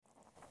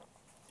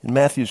In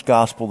Matthew's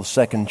Gospel, the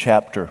second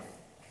chapter,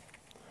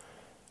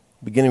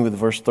 beginning with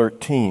verse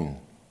 13.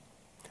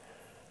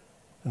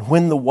 And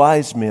when the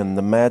wise men,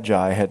 the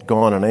Magi, had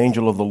gone, an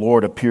angel of the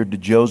Lord appeared to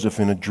Joseph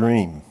in a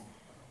dream.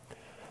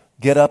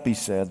 "Get up," he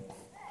said.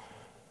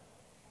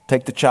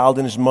 "Take the child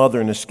and his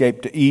mother and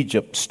escape to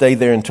Egypt. Stay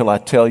there until I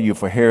tell you,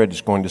 for Herod is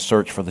going to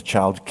search for the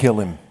child to kill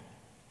him."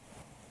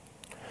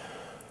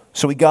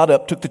 So he got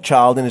up, took the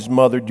child and his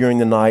mother during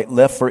the night,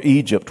 left for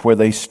Egypt, where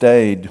they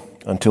stayed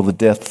until the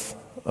death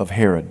of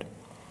Herod.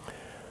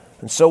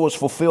 And so was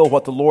fulfilled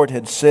what the Lord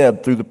had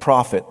said through the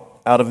prophet,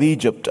 "Out of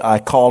Egypt I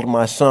called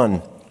my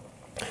son."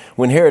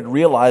 When Herod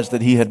realized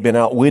that he had been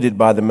outwitted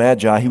by the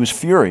Magi, he was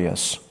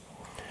furious.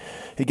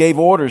 He gave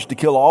orders to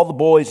kill all the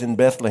boys in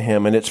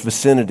Bethlehem and its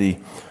vicinity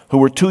who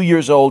were 2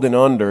 years old and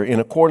under, in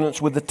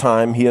accordance with the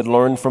time he had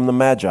learned from the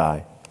Magi.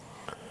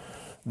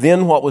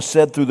 Then what was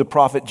said through the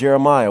prophet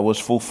Jeremiah was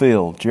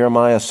fulfilled.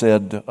 Jeremiah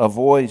said, "A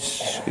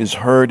voice is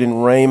heard in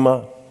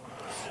Ramah,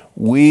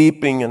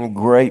 weeping and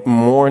great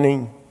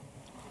mourning.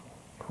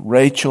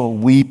 Rachel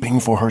weeping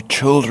for her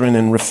children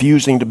and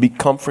refusing to be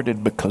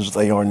comforted because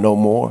they are no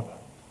more."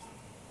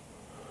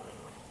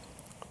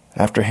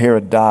 After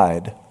Herod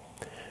died,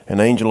 an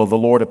angel of the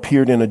Lord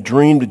appeared in a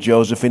dream to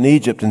Joseph in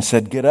Egypt and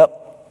said, "Get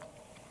up,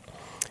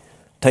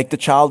 take the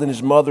child and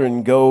his mother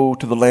and go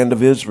to the land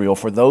of Israel,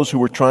 for those who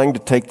were trying to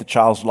take the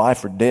child's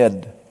life are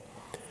dead."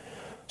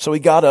 So he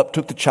got up,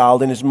 took the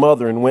child and his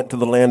mother, and went to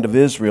the land of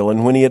Israel.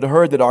 And when he had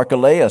heard that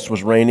Archelaus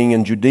was reigning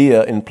in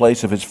Judea in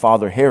place of his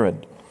father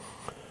Herod,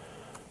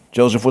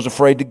 Joseph was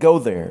afraid to go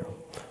there.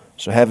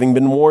 So having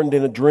been warned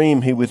in a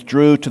dream, he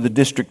withdrew to the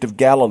district of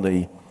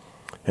Galilee,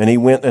 and he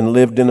went and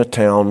lived in a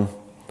town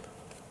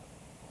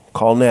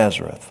called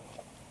Nazareth.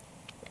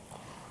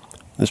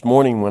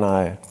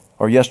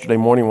 Yesterday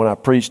morning when I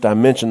preached, I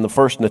mentioned the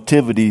first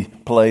nativity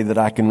play that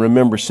I can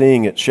remember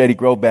seeing at Shady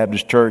Grove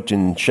Baptist Church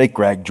in Shake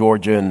Rag,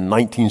 Georgia in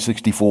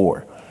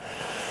 1964.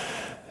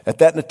 At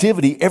that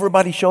nativity,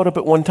 everybody showed up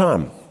at one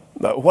time.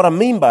 What I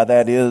mean by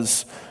that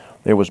is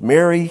there was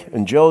Mary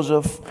and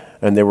Joseph,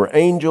 and there were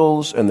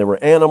angels, and there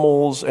were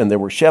animals, and there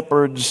were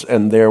shepherds,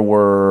 and there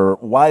were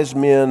wise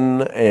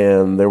men,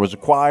 and there was a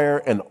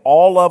choir, and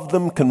all of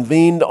them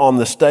convened on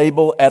the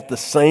stable at the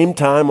same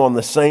time on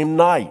the same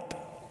night.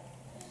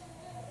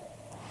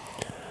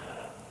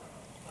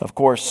 Of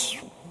course,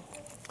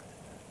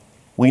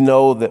 we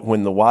know that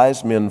when the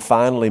wise men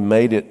finally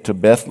made it to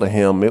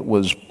Bethlehem, it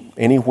was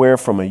anywhere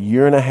from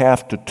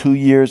 1.5 to 2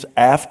 years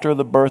after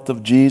the birth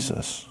of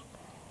Jesus.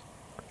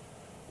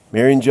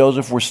 Mary and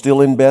Joseph were still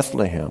in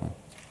Bethlehem,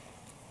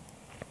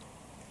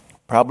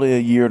 probably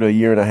 1 year to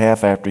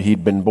 1.5 years after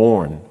he'd been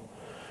born.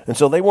 And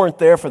so they weren't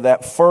there for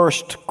that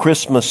first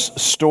Christmas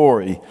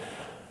story.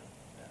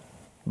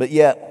 But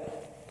yet,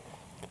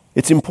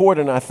 it's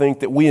important, I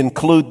think, that we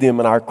include them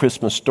in our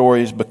Christmas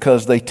stories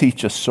because they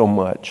teach us so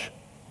much.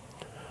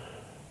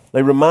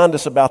 They remind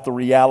us about the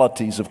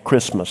realities of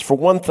Christmas. For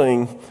one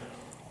thing,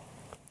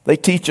 they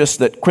teach us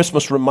that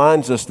Christmas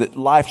reminds us that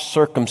life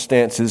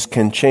circumstances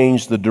can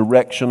change the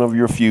direction of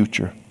your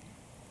future.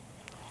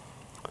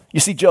 You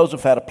see,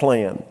 Joseph had a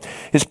plan.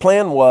 His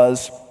plan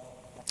was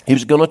he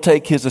was going to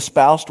take his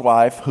espoused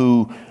wife,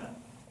 who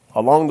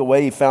along the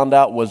way he found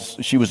out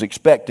she was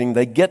expecting.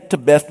 They get to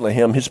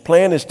Bethlehem. His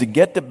plan is to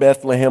get to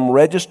Bethlehem,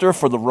 register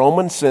for the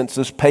Roman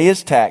census, pay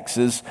his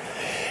taxes,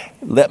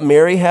 let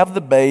Mary have the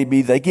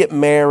baby, they get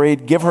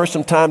married, give her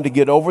some time to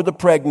get over the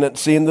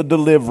pregnancy and the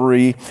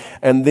delivery,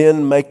 and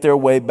then make their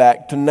way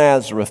back to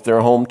Nazareth, their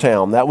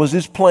hometown. That was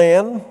his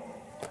plan.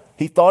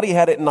 He thought he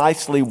had it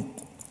nicely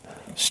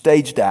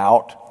staged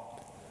out.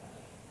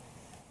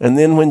 And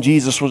then when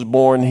Jesus was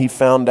born, he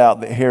found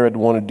out that Herod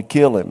wanted to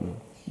kill him.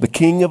 The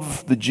king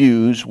of the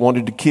Jews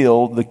wanted to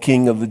kill the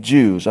king of the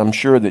Jews. I'm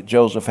sure that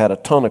Joseph had a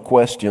ton of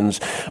questions,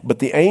 but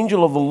the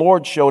angel of the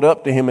Lord showed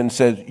up to him and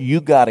said,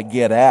 "You got to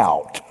get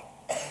out.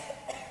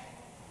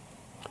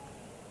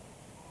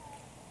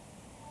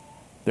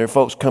 There are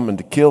folks coming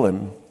to kill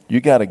him. You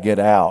got to get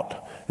out."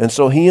 And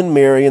so he and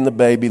Mary and the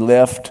baby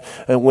left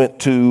and went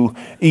to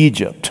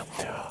Egypt.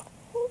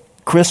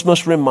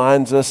 Christmas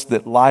reminds us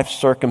that life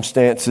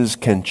circumstances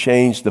can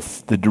change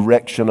the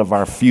direction of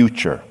our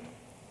future.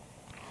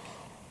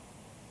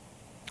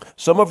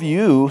 Some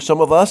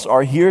of us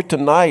are here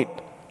tonight,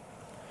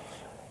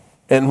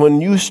 and when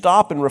you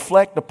stop and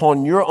reflect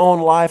upon your own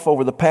life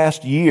over the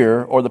past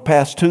year or the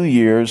past 2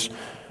 years,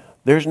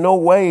 there's no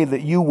way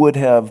that you would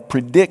have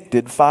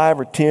predicted 5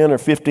 or 10 or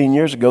 15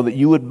 years ago that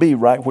you would be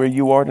right where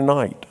you are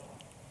tonight.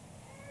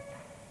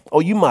 Oh,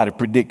 you might have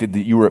predicted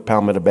that you were at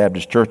Palmetto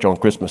Baptist Church on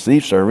Christmas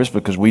Eve service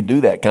because we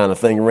do that kind of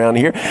thing around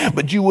here,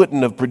 but you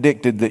wouldn't have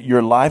predicted that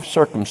your life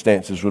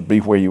circumstances would be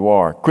where you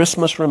are.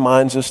 Christmas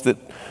reminds us that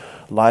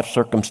life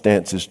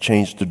circumstances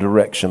change the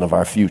direction of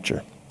our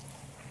future.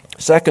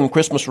 Second,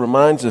 Christmas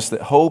reminds us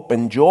that hope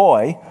and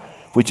joy,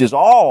 which is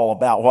all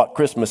about what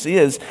Christmas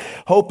is,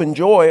 hope and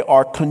joy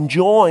are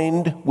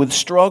conjoined with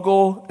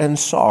struggle and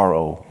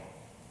sorrow.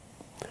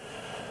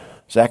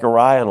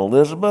 Zechariah and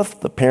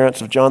Elizabeth, the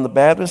parents of John the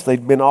Baptist,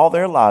 they'd been all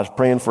their lives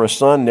praying for a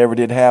son, never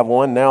did have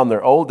one. Now in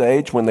their old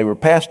age, when they were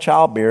past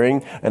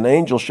childbearing, an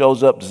angel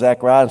shows up to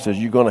Zechariah and says,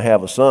 "You're going to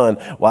have a son."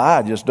 "Well,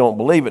 I just don't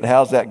believe it.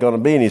 How's that going to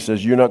be?" And he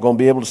says, "You're not going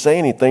to be able to say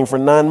anything for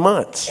 9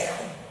 months."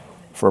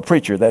 For a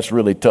preacher, that's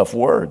really tough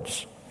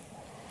words.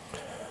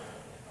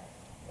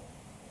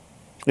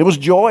 It was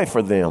joy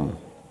for them.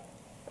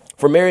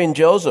 For Mary and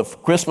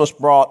Joseph, Christmas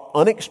brought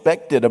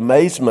unexpected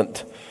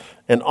amazement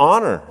and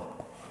honor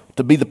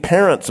to be the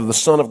parents of the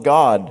Son of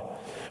God.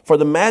 For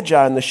the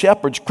Magi and the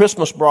shepherds,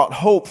 Christmas brought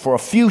hope for a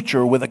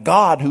future with a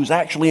God who's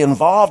actually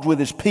involved with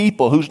his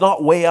people, who's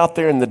not way out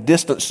there in the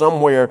distance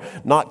somewhere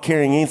not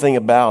caring anything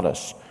about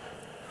us.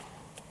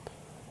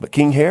 But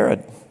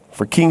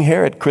for King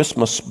Herod,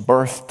 Christmas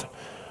birthed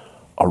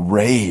a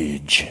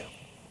rage.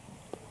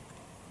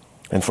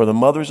 And for the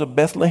mothers of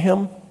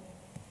Bethlehem,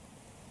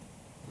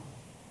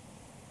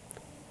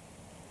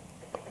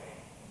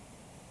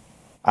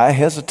 I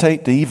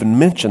hesitate to even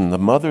mention the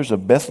mothers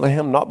of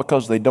Bethlehem, not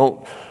because they don't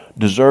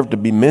deserve to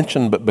be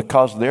mentioned, but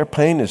because their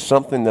pain is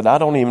something that I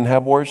don't even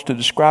have words to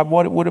describe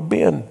what it would have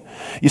been.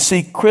 You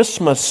see,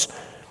 Christmas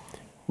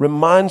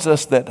reminds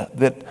us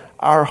that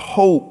our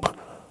hope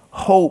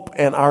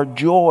and our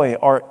joy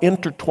are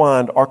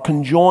intertwined, are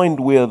conjoined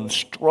with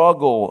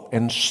struggle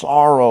and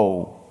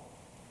sorrow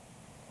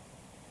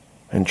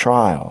and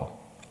trial.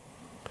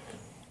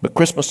 But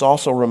Christmas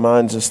also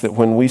reminds us that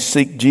when we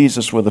seek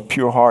Jesus with a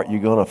pure heart, you're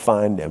going to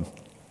find him.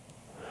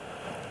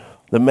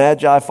 The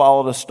Magi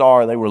followed a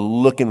star. They were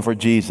looking for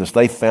Jesus.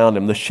 They found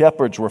him. The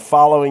shepherds were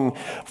following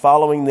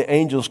the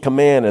angel's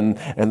command,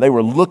 and they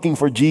were looking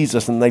for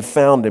Jesus, and they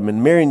found him.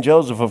 And Mary and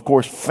Joseph, of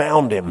course,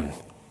 found him.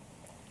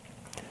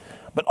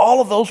 But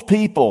all of those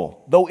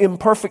people, though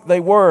imperfect they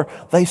were,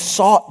 they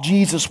sought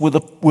Jesus with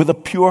a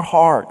pure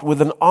heart,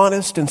 with an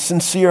honest and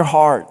sincere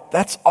heart.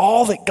 That's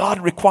all that God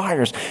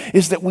requires,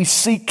 is that we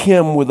seek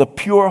him with a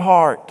pure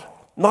heart.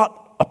 Not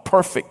a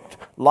perfect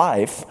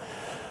life,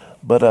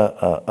 but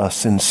a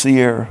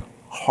sincere,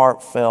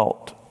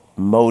 heartfelt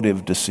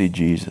motive to see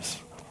Jesus.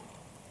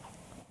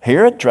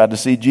 Herod tried to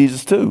see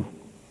Jesus too,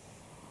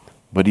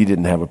 but he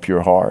didn't have a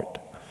pure heart.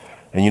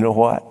 And you know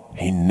what?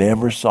 He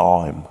never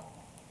saw him.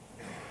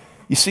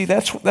 You see,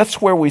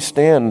 that's where we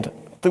stand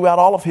throughout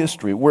all of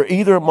history. We're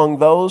either among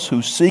those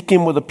who seek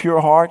him with a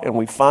pure heart and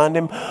we find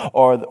him,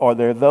 or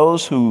there are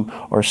those who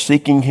are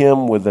seeking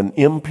him with an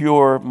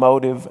impure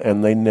motive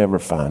and they never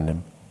find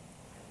him.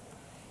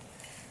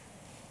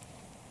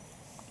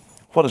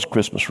 What does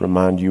Christmas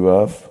remind you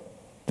of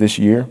this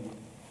year?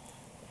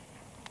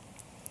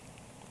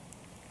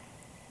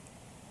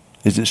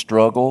 Is it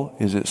struggle?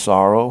 Is it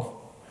sorrow?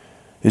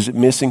 Is it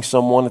missing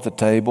someone at the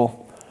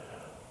table?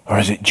 Or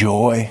is it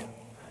joy?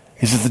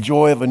 Is it the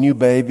joy of a new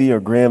baby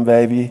or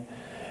grandbaby?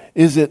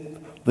 Is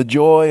it the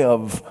joy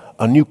of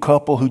a new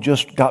couple who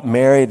just got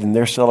married and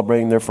they're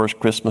celebrating their first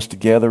Christmas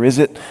together? Is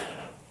it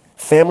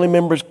family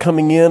members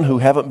coming in who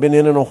haven't been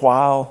in a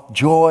while?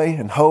 Joy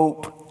and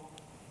hope?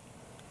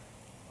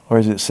 Or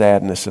is it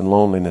sadness and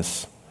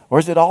loneliness? Or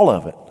is it all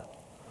of it?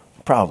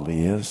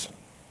 Probably is.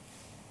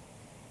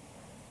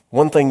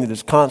 One thing that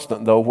is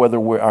constant, though, whether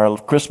our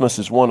Christmas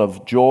is one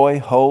of joy,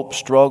 hope,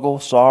 struggle,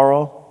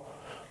 sorrow,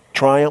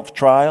 triumph,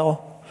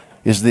 trial,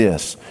 is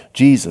this: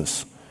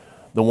 Jesus,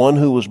 the one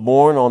who was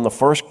born on the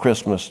first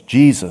Christmas,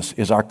 Jesus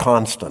is our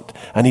constant,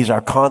 and he's our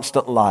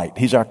constant light.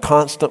 He's our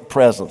constant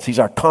presence. He's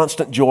our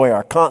constant joy,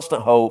 our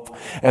constant hope,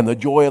 and the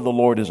joy of the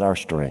Lord is our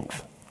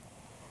strength.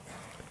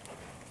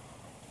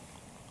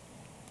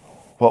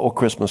 What will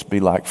Christmas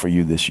be like for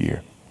you this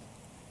year?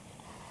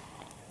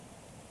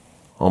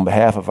 On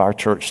behalf of our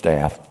church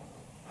staff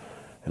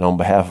and on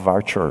behalf of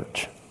our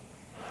church,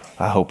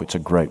 I hope it's a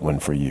great one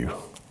for you.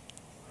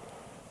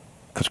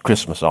 Because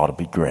Christmas ought to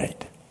be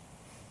great.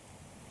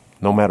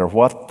 No matter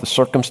what the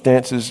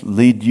circumstances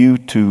lead you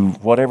to,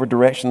 whatever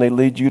direction they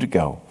lead you to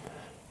go,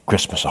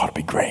 Christmas ought to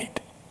be great.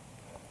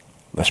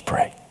 Let's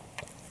pray.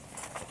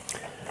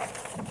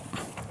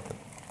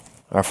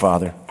 Our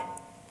Father,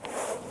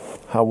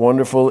 how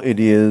wonderful it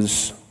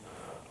is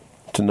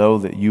to know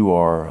that you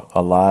are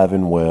alive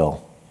and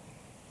well.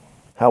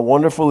 How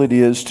wonderful it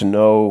is to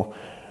know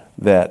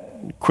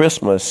that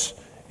Christmas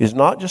is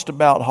not just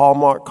about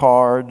Hallmark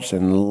cards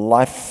and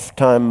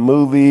Lifetime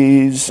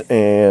movies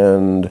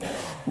and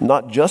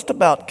not just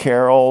about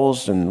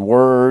carols and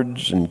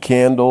words and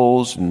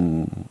candles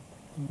and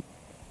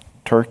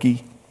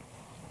turkey.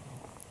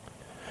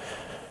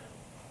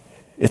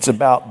 It's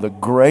about the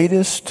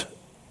greatest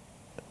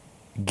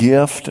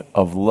gift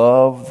of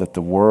love that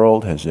the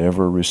world has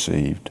ever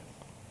received.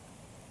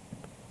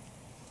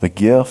 The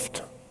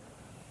gift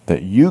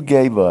that you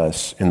gave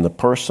us in the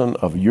person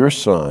of your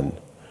Son,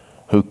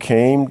 who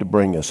came to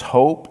bring us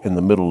hope in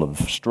the middle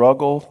of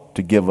struggle,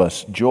 to give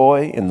us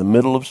joy in the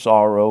middle of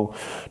sorrow,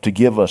 to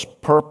give us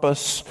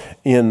purpose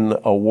in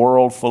a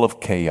world full of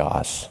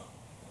chaos.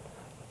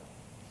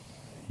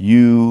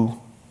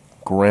 You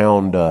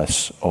ground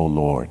us, O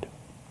Lord,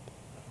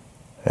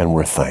 and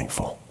we're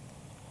thankful.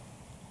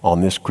 On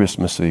this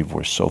Christmas Eve,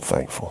 we're so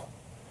thankful.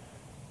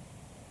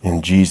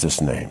 In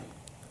Jesus' name,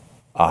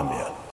 amen.